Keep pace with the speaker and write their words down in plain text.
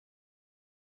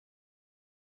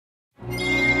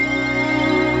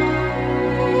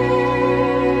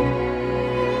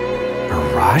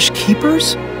Mirage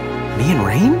Keepers? Me and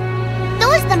Rain?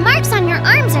 The marks on your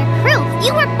arms are proof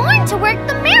you were born to work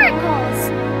the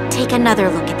miracles. Take another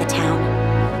look at the town.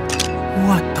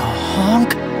 What the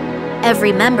honk?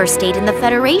 Every member state in the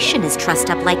Federation is trussed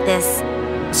up like this.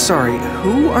 Sorry,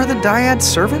 who are the Dyad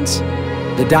servants?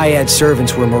 The Dyad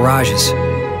servants were mirages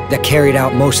that carried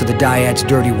out most of the Dyad's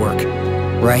dirty work,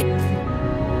 right?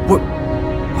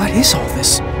 What is all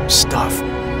this stuff?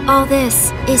 All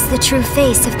this is the true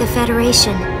face of the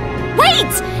Federation.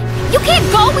 Wait! You can't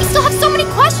go! We still have so many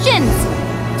questions!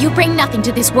 You bring nothing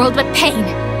to this world but pain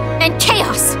and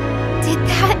chaos! Did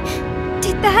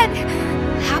that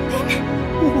happen?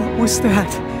 What was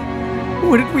that?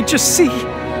 What did we just see?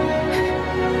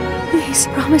 Please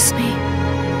promise me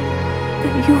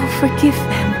that you will forgive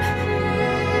them.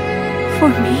 For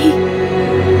me.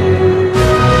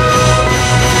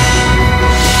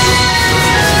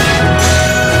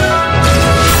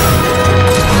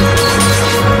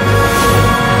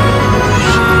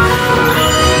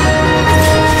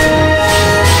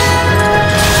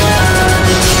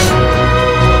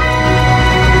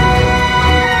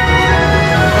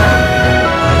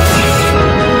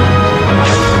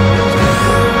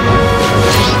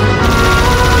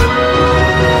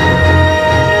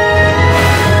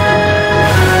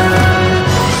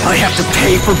 I have to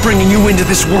pay for bringing you into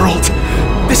this world.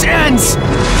 This ends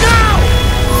now!